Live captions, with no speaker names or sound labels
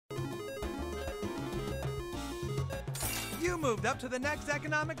You moved up to the next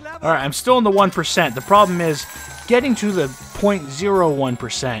economic level. Alright, I'm still in the 1%. The problem is, getting to the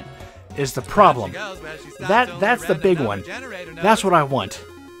 0.01% is the problem. That's the big one. That's what I want.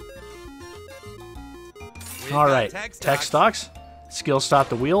 Alright, tech stocks. Skill stop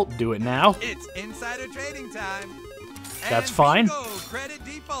the wheel. Do it now. It's insider trading time. That's fine.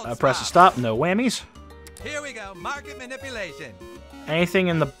 Press the stop. No whammies. Here we go. Market manipulation. Anything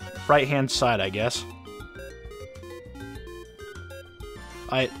in the right-hand side, I guess.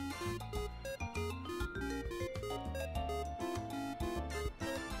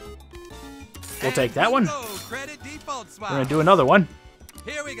 We'll take that one. We're gonna do another one.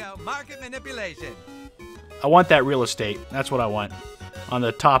 Here we go. Market manipulation. I want that real estate. That's what I want. On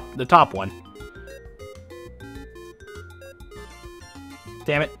the top one.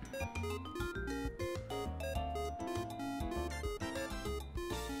 Damn it.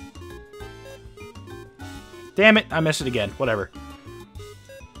 Damn it, I missed it again. Whatever.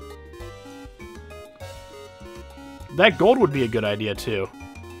 That gold would be a good idea, too.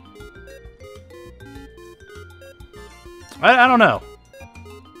 I don't know.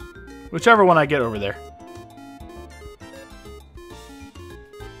 Whichever one I get over there.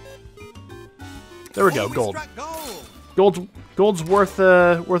 There we go, gold. Gold's worth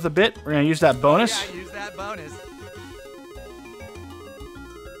a bit. We're gonna use that bonus. Yeah, use that bonus.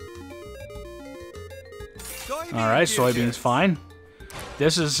 All right, soybeans fine.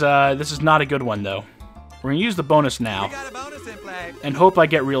 This is not a good one though. We're gonna use the bonus now, We got a bonus in play. and hope I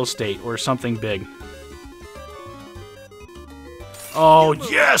get real estate or something big. Oh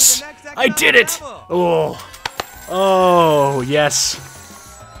yes, I did it! Oh yes.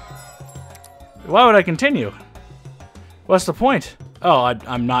 Why would I continue? What's the point? Oh,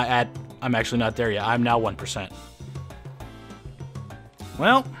 I'm actually not there yet. I'm now 1%.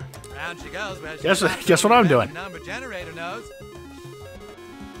 Well, Round she goes, guess what I'm doing. Number generator knows.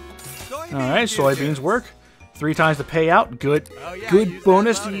 All right, soybeans work. 3 times the payout. Good. Oh, yeah, Good use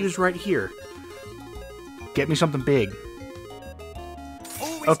bonus that to bonus. use right here. Get me something big.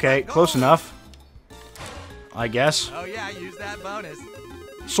 Oh, we Okay, struck close gold. enough. I guess. Oh yeah, use that bonus.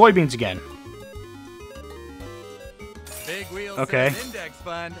 Soybeans again. Big wheel Okay. says index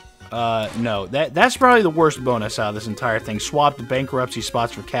fund. No. That's probably the worst bonus out of this entire thing. Swap the bankruptcy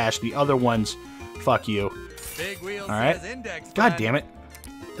spots for cash. The other ones, fuck you. Big wheel All right. says index fund. God damn it.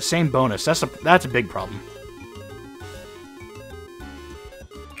 The same bonus. That's a big problem.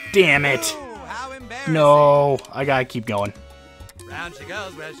 Damn it. Ooh, how embarrassing. No. I gotta keep going. Round she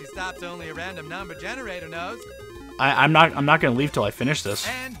goes, where she stops only a random number generator knows. I'm not gonna leave till I finish this.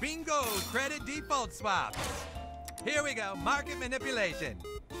 And bingo, credit default swaps. Here we go, market manipulation.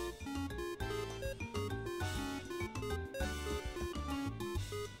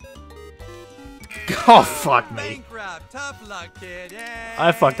 Oh fuck me. Bankrupt, tough luck, kid. Yeah.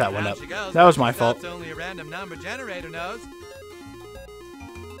 I fucked that one Round up. she goes, That was where my she fault. stops only a random number generator knows.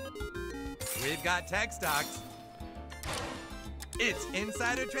 We've got tech stocks. It's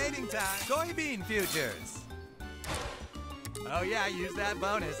insider trading time. Soybean futures. Oh yeah, use that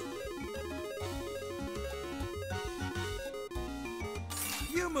bonus.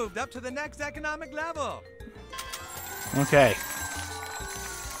 You moved up to the next economic level. Okay.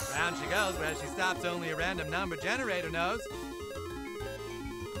 Round she goes, where she stops only a random number generator knows.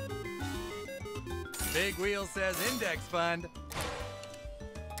 Big wheel says index fund.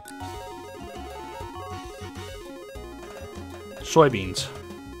 Soybeans.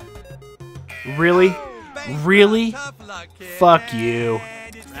 Really? Bankrupt, Really? tough luck, kid. Fuck you.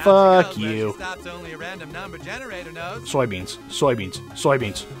 And it's round Fuck she goes, where you. she stops only a random number generator knows. Soybeans. Soybeans.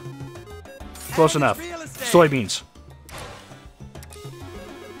 Soybeans. Close And enough. it's real estate. Soybeans.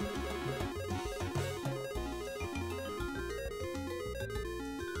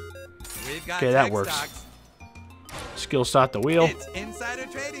 We've got Okay, that tech works. stocks. Skill stop the wheel. It's insider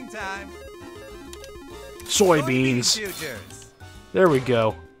trading time. Soybeans. Futures. There we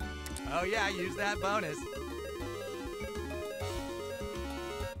go. Oh yeah, use that bonus.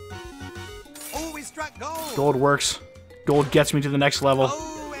 Oh, we struck gold. Gold works. Gold gets me to the next level.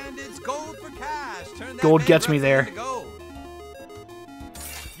 Oh, and it's gold for cash. Turn that Gold gets me bankruptcy there. into gold.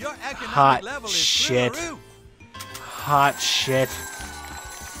 Your economic Hot level is shit. through the roof. Hot shit.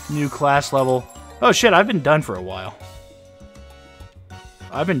 New class level. Oh shit, I've been done for a while.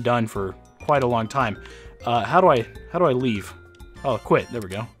 I've been done for quite a long time. How do I leave? Oh, quit. There we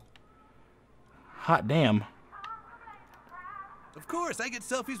go. Hot damn. Of course, I get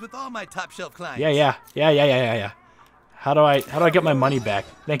selfies with all my top shelf clients. Yeah. How do I get my money back?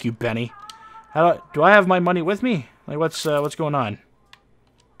 Thank you, Benny. Do I have my money with me? Like what's going on?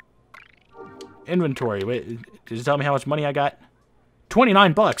 Inventory. Wait, did you tell me how much money I got?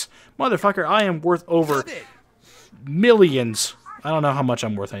 29 bucks. Motherfucker, I am worth over millions. I don't know how much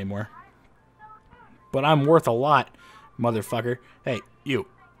I'm worth anymore. But I'm worth a lot, motherfucker. Hey, you.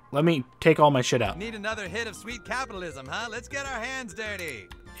 Let me take all my shit out. Need another hit of sweet capitalism, huh? Let's get our hands dirty.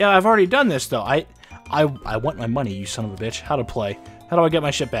 Yeah, I've already done this, though. I want my money, you son of a bitch. How to play. How do I get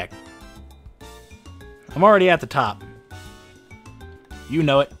my shit back? I'm already at the top. You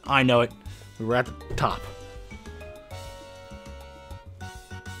know it. I know it. We were at the top.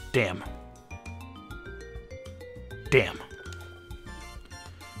 Damn. Damn.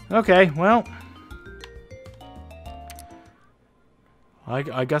 Okay, well...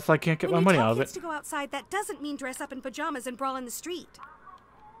 I guess I can't get my money out of it. To go outside, that doesn't mean dress up in pajamas and brawl in the street.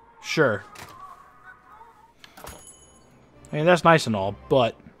 Sure. I mean, that's nice and all,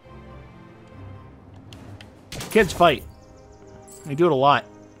 but... kids fight. They do it a lot.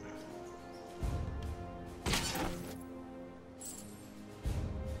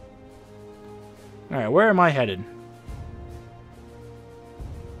 Alright, where am I headed?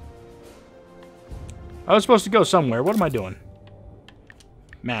 I was supposed to go somewhere. What am I doing?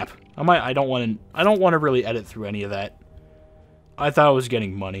 Map. I don't want to really edit through any of that. I thought I was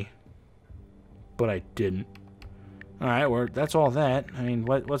getting money, but I didn't. All right, well, that's all that. I mean,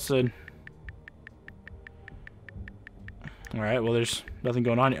 what's the? All right, well, there's nothing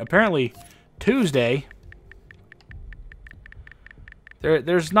going on here. Apparently, Tuesday.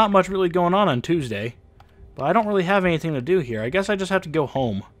 There's not much really going on Tuesday, but I don't really have anything to do here. I guess I just have to go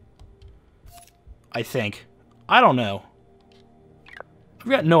home. I think. I don't know. I've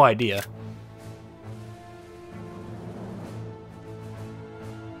got no idea.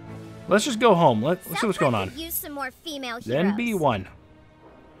 Let's just go home. Let's see what's going on. Use some more female heroes. Then B1.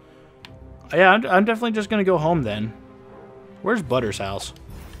 Yeah, I'm definitely just gonna go home then. Where's Butter's house?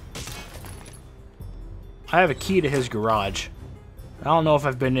 I have a key to his garage. I don't know if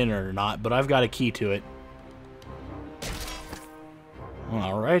I've been in it or not, but I've got a key to it.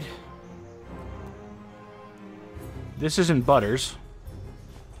 Alright. This isn't Butter's.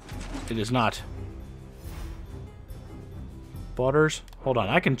 It is not. Butters? Hold on,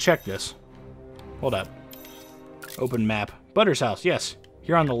 I can check this. Hold up. Open map. Butter's house, yes.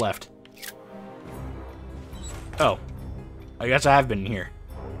 Here on the left. Oh. I guess I have been here.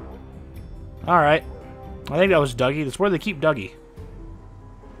 Alright. I think that was Dougie. That's where they keep Dougie.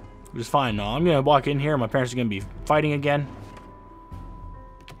 Which is fine. No, I'm gonna walk in here. My parents are gonna be fighting again.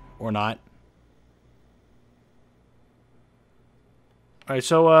 Or not. Alright,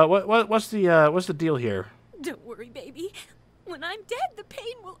 so what's the deal here? Don't worry, baby. When I'm dead, the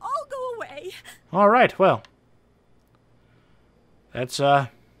pain will all go away. Alright, well. That's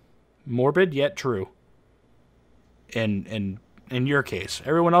morbid yet true. In your case.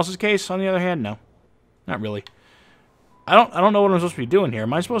 Everyone else's case, on the other hand, no. Not really. I don't know what I'm supposed to be doing here.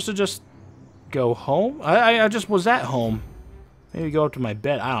 Am I supposed to just go home? I just was at home. Maybe go up to my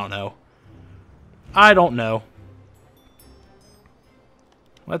bed. I don't know. I don't know.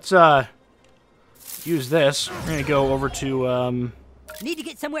 Let's use this. We're gonna go over to Need to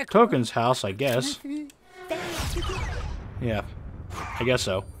get somewhere Token's house, I guess. Yeah, I guess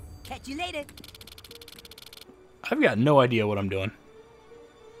so. Catch you later. I've got no idea what I'm doing,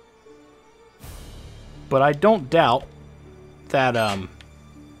 but I don't doubt that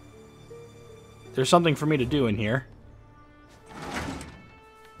there's something for me to do in here.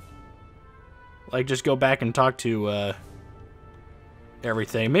 Like just go back and talk to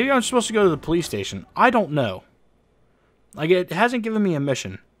everything. Maybe I'm supposed to go to the police station. I don't know. Like, it hasn't given me a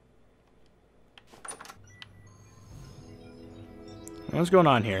mission. What's going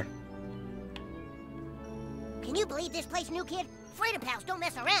on here? Can you believe this place, new kid? Freedom Pals don't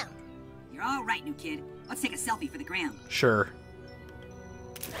mess around. You're all right, new kid. Let's take a selfie for the gram. Sure.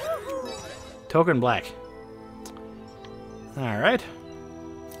 Token Black. Alright.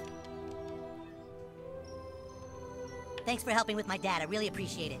 Thanks for helping with my dad. I really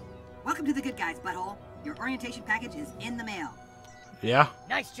appreciate it. Welcome to the good guys, butthole. Your orientation package is in the mail. Yeah?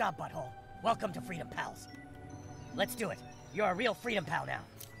 Nice job, butthole. Welcome to Freedom Pals. Let's do it. You're a real Freedom Pal now.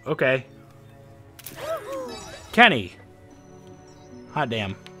 Okay. Kenny. Hot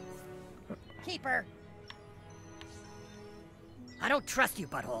damn. Keeper. I don't trust you,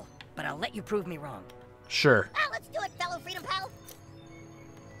 butthole, but I'll let you prove me wrong. Sure. Ah, let's do it, fellow Freedom Pal.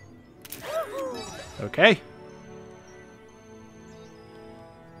 Okay.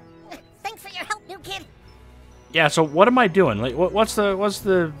 Thanks for your help, new kid. Yeah, so what am I doing? Like, what's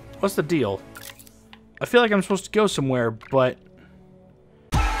the deal? I feel like I'm supposed to go somewhere, but